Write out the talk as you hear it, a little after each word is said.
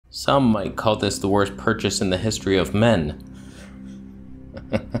Some might call this the worst purchase in the history of men.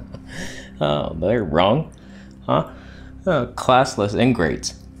 Oh, they're wrong. Huh? Classless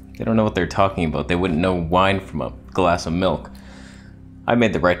ingrates. They don't know what they're talking about. They wouldn't know wine from a glass of milk. I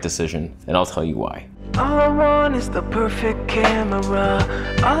made the right decision, and I'll tell you why. All I want is the perfect camera.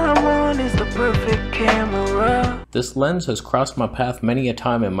 All I want is the perfect camera. This lens has crossed my path many a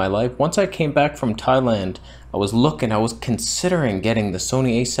time in my life. Once I came back from Thailand, I was considering getting the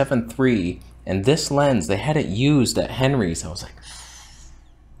Sony a7 III, and this lens, they had it used at Henry's. I was like,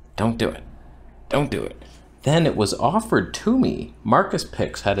 don't do it. Don't do it. Then it was offered to me. Marcus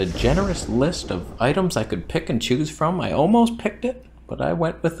Picks had a generous list of items I could pick and choose from. I almost picked it, but I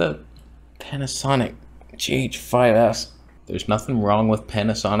went with a Panasonic GH5S. There's nothing wrong with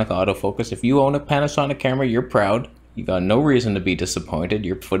Panasonic autofocus. If you own a Panasonic camera, you're proud. You got no reason to be disappointed.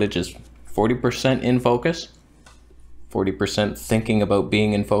 Your footage is 40% in focus, 40% thinking about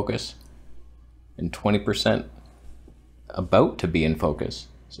being in focus, and 20% about to be in focus.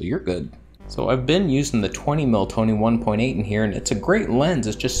 So you're good. So I've been using the 20mm Tony 1.8 in here, and it's a great lens.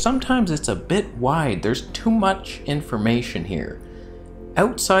 It's just sometimes it's a bit wide. There's too much information here.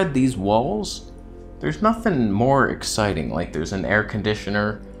 Outside these walls, there's nothing more exciting. Like there's an air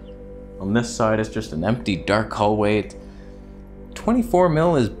conditioner. On this side, it's just an empty dark hallway.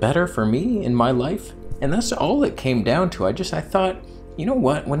 24mm is better for me in my life, and that's all it came down to. I thought, you know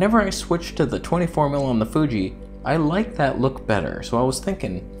what? Whenever I switched to the 24mm on the Fuji, I like that look better. So I was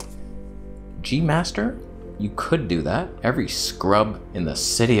thinking, G Master, you could do that. Every scrub in the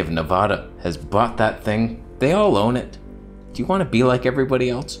city of Nevada has bought that thing. They all own it. Do you want to be like everybody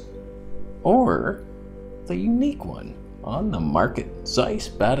else? Or the unique one on the market, Zeiss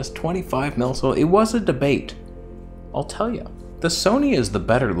Batis 25mm. So it was a debate. I'll tell you, the Sony is the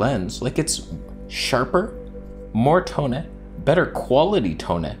better lens. Like, it's sharper, more tone, better quality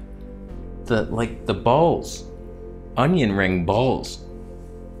tone. The balls, onion ring balls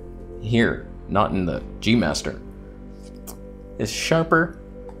here, not in the G Master, is sharper.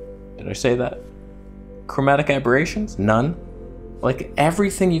 Did I say that? Chromatic aberrations? None. Like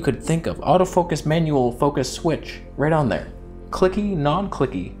everything you could think of. Autofocus, manual focus switch, right on there. Clicky,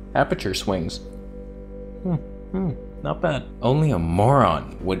 non-clicky, aperture swings. Not bad. Only a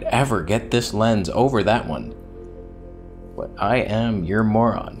moron would ever get this lens over that one. But I am your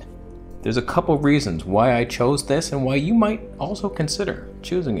moron. There's a couple reasons why I chose this and why you might also consider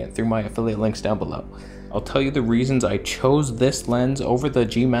choosing it through my affiliate links down below. I'll tell you the reasons I chose this lens over the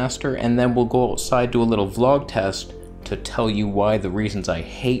G Master, and then we'll go outside, do a little vlog test to tell you why the reasons I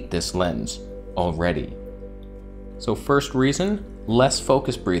hate this lens already. So first reason, less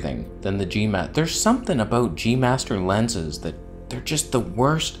focus breathing than the G Master. There's something about G Master lenses that they're just the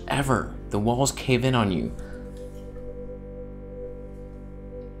worst ever. The walls cave in on you.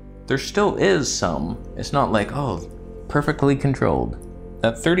 There still is some. It's not like, oh, perfectly controlled.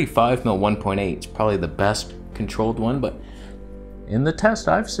 That 35mm 1.8 is probably the best controlled one, but in the test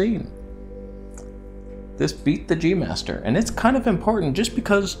I've seen, this beat the G Master. And it's kind of important just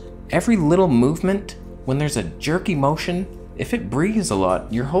because every little movement, when there's a jerky motion, if it breathes a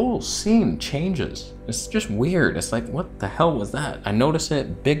lot, your whole scene changes. It's just weird. It's like, what the hell was that? I notice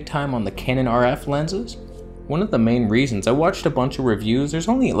it big time on the Canon RF lenses. One of the main reasons, I watched a bunch of reviews. There's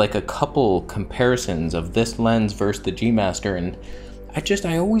only like a couple comparisons of this lens versus the G Master, and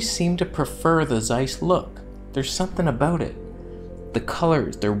I always seem to prefer the Zeiss look. There's something about it. The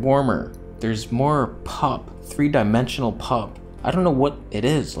colors, they're warmer. There's more pop, three-dimensional pop. I don't know what it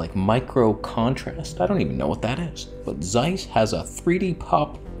is, like micro contrast. I don't even know what that is. But Zeiss has a 3D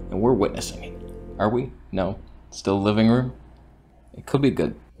pop, and we're witnessing it. Are we? No? Still living room? It could be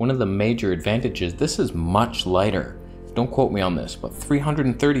good. One of the major advantages, this is much lighter. Don't quote me on this, but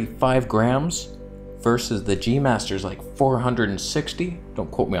 335 grams versus the G Master's like 460.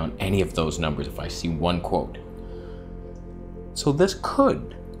 Don't quote me on any of those numbers if I see one quote. So this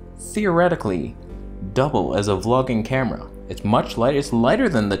could theoretically double as a vlogging camera. It's much lighter. It's lighter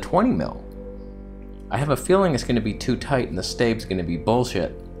than the 20mm. I have a feeling it's going to be too tight and the stabe's going to be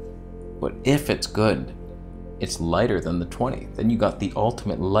bullshit. But if it's good, it's lighter than the 20. Then you got the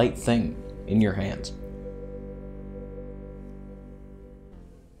ultimate light thing in your hands.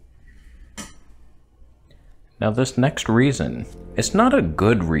 Now this next reason, it's not a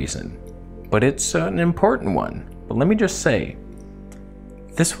good reason, but it's an important one. But let me just say,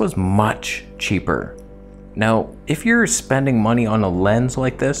 this was much cheaper. Now, if you're spending money on a lens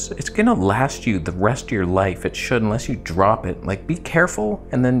like this, it's gonna last you the rest of your life. It should, unless you drop it. Like, be careful,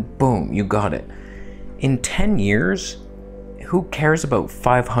 and then boom, you got it. In 10 years, who cares about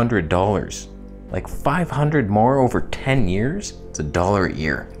 $500? Like $500 more over 10 years? It's $1 a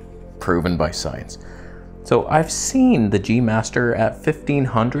year. proven by science. So I've seen the G Master at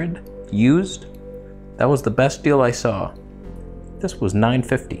 1500 used. That was the best deal I saw. This was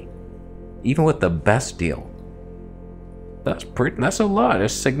 $950. Even with the best deal. That's a lot.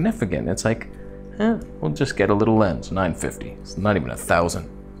 It's significant. It's like, we'll just get a little lens, $950. It's not even $1,000.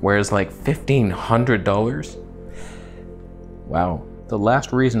 Whereas like $1,500. Wow. The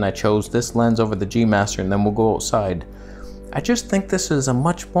last reason I chose this lens over the G Master, and then we'll go outside, I just think this is a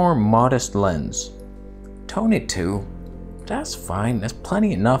much more modest lens. Tone it to, that's fine, that's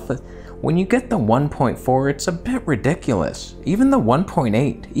plenty enough. When you get the 1.4, it's a bit ridiculous. Even the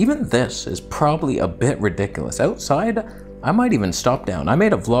 1.8, even this is probably a bit ridiculous. Outside, I might even stop down. I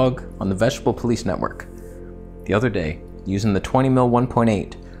made a vlog on the Vegetable Police Network the other day using the 20mm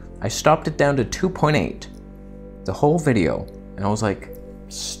 1.8. I stopped it down to 2.8, the whole video. And I was like,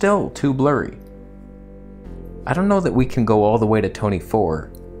 still too blurry. I don't know that we can go all the way to Tony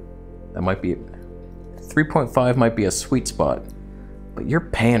 4. That might be, 3.5 might be a sweet spot, but you're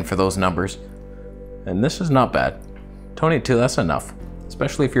paying for those numbers. And this is not bad. Tony 2, that's enough,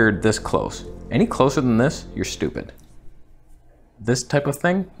 especially if you're this close. Any closer than this, you're stupid. This type of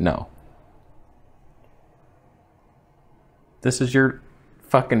thing, no. This is your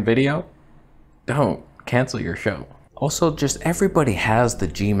fucking video? Don't cancel your show. Also, just everybody has the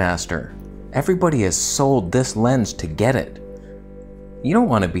G Master. Everybody has sold this lens to get it. You don't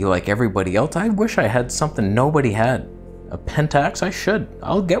want to be like everybody else. I wish I had something nobody had. A Pentax, I should.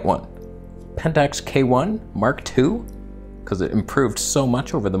 I'll get one. Pentax K1 Mark II, because it improved so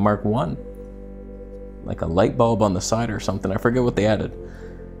much over the Mark I. Like a light bulb on the side or something. I forget what they added.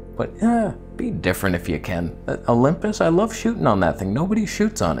 But yeah, be different if you can. Olympus, I love shooting on that thing. Nobody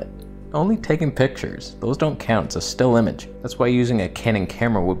shoots on it. Only taking pictures. Those don't count. It's a still image. That's why using a Canon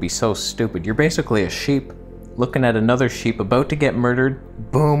camera would be so stupid. You're basically a sheep looking at another sheep about to get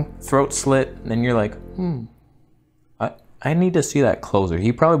murdered. Boom, throat slit, and then you're like, I need to see that closer.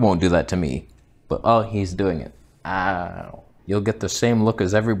 He probably won't do that to me, but oh, he's doing it. Ow. You'll get the same look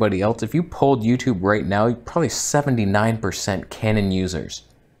as everybody else. If you polled YouTube right now, probably 79% Canon users.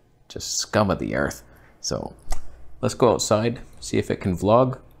 Just scum of the earth. So let's go outside, see if it can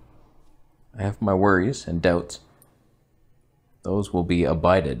vlog. I have my worries and doubts. Those will be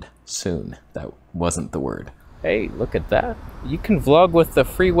abided soon. That wasn't the word. Hey, look at that. You can vlog with the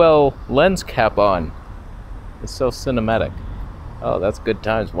Freewell lens cap on. It's so cinematic. Oh, that's good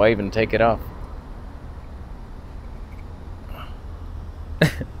times. Why even take it off?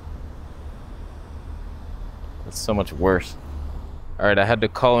 That's so much worse. Alright, I had to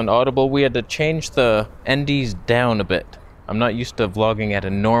call an audible. We had to change the NDs down a bit. I'm not used to vlogging at a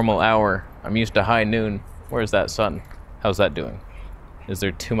normal hour. I'm used to high noon. Where's that sun? How's that doing? Is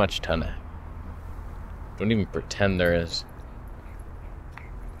there too much tone? Don't even pretend there is.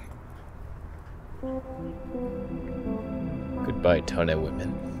 Goodbye, tone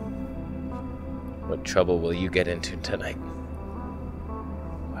women. What trouble will you get into tonight?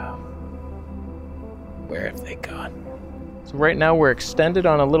 Wow. Where have they gone? So right now we're extended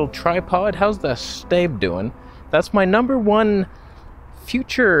on a little tripod. How's the Stabe doing? That's my number one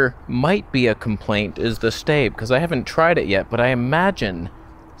future might be a complaint is the Stabe, because I haven't tried it yet, but I imagine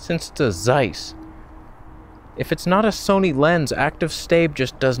since it's a Zeiss, if it's not a Sony lens, active Stabe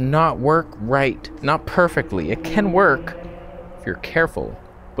just does not work right. Not perfectly. It can work if you're careful,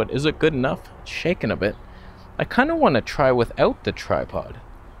 but is it good enough? It's shaking a bit. I kind of want to try without the tripod.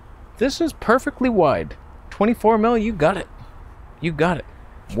 This is perfectly wide. 24mm, you got it. You got it.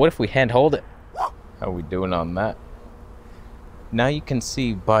 What if we hand hold it? How are we doing on that? Now you can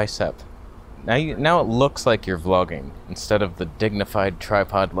see bicep. Now it looks like you're vlogging instead of the dignified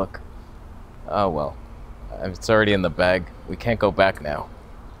tripod look. Oh well. It's already in the bag. We can't go back now.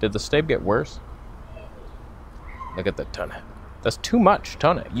 Did the Stabe get worse? Look at the tone. That's too much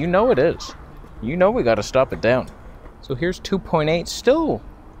tone. You know it is. You know we gotta stop it down. So here's 2.8, still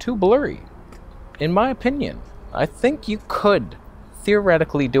too blurry. In my opinion, I think you could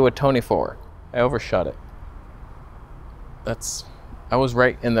theoretically do a Tony 4. I overshot it. I was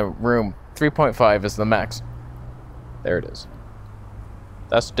right in the room. 3.5 is the max. There it is.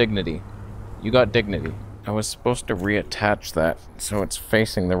 That's dignity. You got dignity. I was supposed to reattach that so it's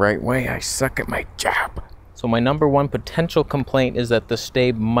facing the right way. I suck at my job. So my number one potential complaint is that the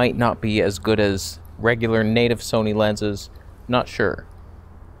Stabe might not be as good as regular native Sony lenses. Not sure.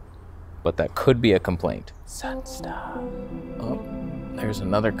 But that could be a complaint. Sunstar. Oh, there's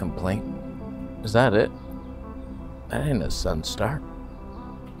another complaint. Is that it? That ain't a Sunstar.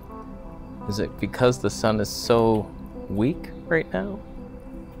 Is it because the sun is so weak right now?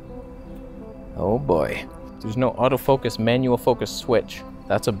 Oh boy. There's no autofocus, manual focus switch.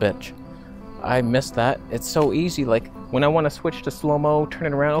 That's a bitch. I miss that. It's so easy. Like when I want to switch to slow-mo, turn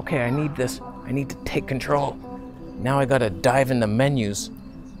it around. Okay, I need this. I need to take control. Now I gotta dive into menus.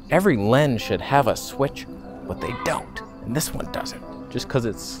 Every lens should have a switch, but they don't. And this one doesn't. Just because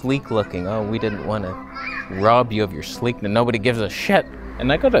it's sleek looking. Oh, we didn't want to rob you of your sleekness. Nobody gives a shit.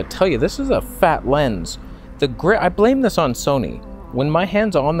 And I gotta tell you, this is a fat lens. The grip, I blame this on Sony. When my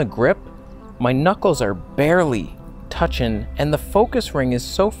hand's on the grip, my knuckles are barely touching, and the focus ring is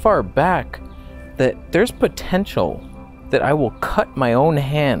so far back that there's potential that I will cut my own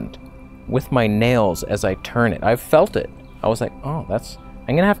hand with my nails as I turn it. I've felt it. I was like, oh,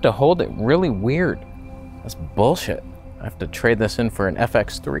 I'm gonna have to hold it really weird. That's bullshit. I have to trade this in for an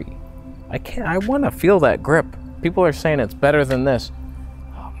FX3. I wanna feel that grip. People are saying it's better than this.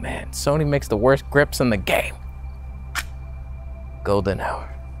 Oh man, Sony makes the worst grips in the game. Golden hour.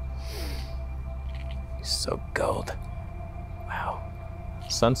 He's so gold. Wow.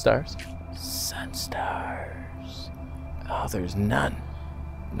 Sunstars? Sunstars. Oh, there's none.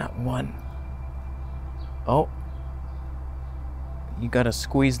 Not one. Oh. You gotta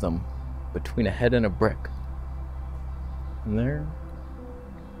squeeze them between a head and a brick. And there.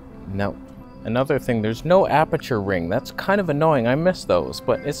 No. Another thing, there's no aperture ring. That's kind of annoying. I miss those,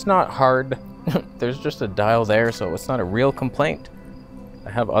 but it's not hard. There's just a dial there, so it's not a real complaint.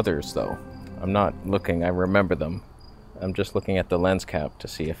 I have others, though. I'm not looking. I remember them. I'm just looking at the lens cap to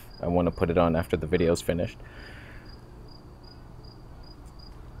see if I want to put it on after the video's finished.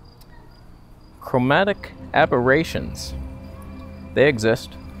 Chromatic aberrations. They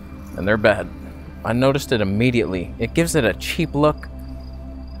exist, and they're bad. I noticed it immediately. It gives it a cheap look.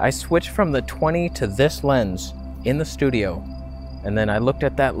 I switched from the 20 to this lens in the studio, and then I looked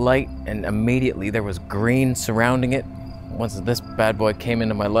at that light, and immediately there was green surrounding it. Once this bad boy came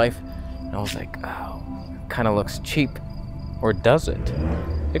into my life, I was like, oh, kind of looks cheap. Or does it?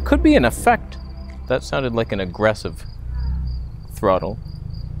 It could be an effect. That sounded like an aggressive throttle.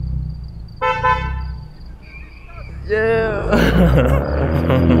 Yeah.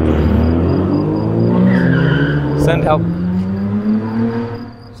 Send help.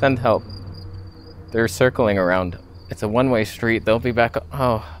 Send help. They're circling around. It's a one-way street. They'll be back.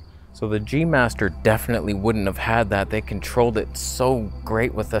 Oh, so the G Master definitely wouldn't have had that. They controlled it so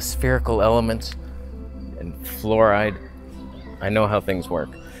great with the spherical elements and fluoride. I know how things work.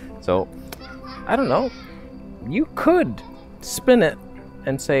 So, I don't know. You could spin it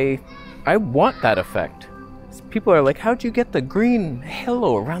and say, I want that effect. People are like, how'd you get the green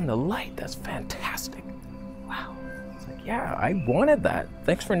halo around the light? That's fantastic. Wow. It's like, yeah, I wanted that.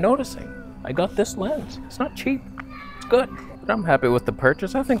 Thanks for noticing. I got this lens. It's not cheap. It's good. But I'm happy with the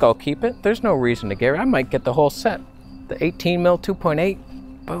purchase. I think I'll keep it. There's no reason to get it. I might get the whole set. The 18mm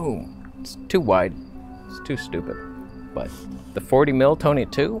 2.8. Boom. It's too wide. It's too stupid. But the 40mm Tony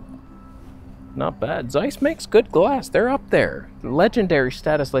 2, not bad. Zeiss makes good glass. They're up there. Legendary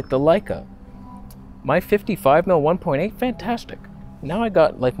status like the Leica. My 55mm 1.8, fantastic. Now I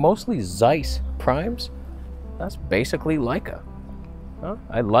got like mostly Zeiss primes. That's basically Leica. Huh?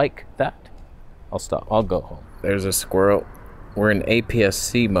 I like that. I'll stop. I'll go home. There's a squirrel. We're in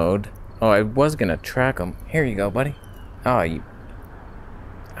APS-C mode. Oh, I was gonna track him. Here you go, buddy. Oh, you...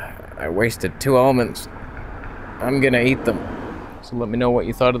 I wasted 2 almonds. I'm gonna eat them. So let me know what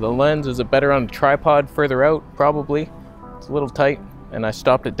you thought of the lens. Is it better on a tripod further out? Probably. It's a little tight, and I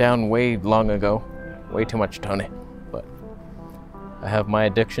stopped it down way long ago. Way too much, Tony. But I have my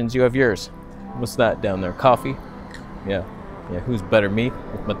addictions, you have yours. What's that down there? Coffee? Yeah. Yeah, who's better, me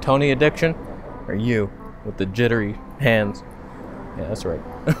with my Tony addiction, or you with the jittery hands? Yeah, that's right.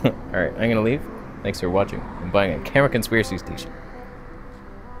 Alright, I'm gonna leave. Thanks for watching. I'm buying a Camera Conspiracies t-shirt.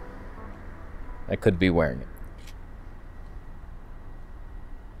 I could be wearing it.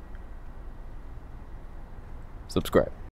 Subscribe.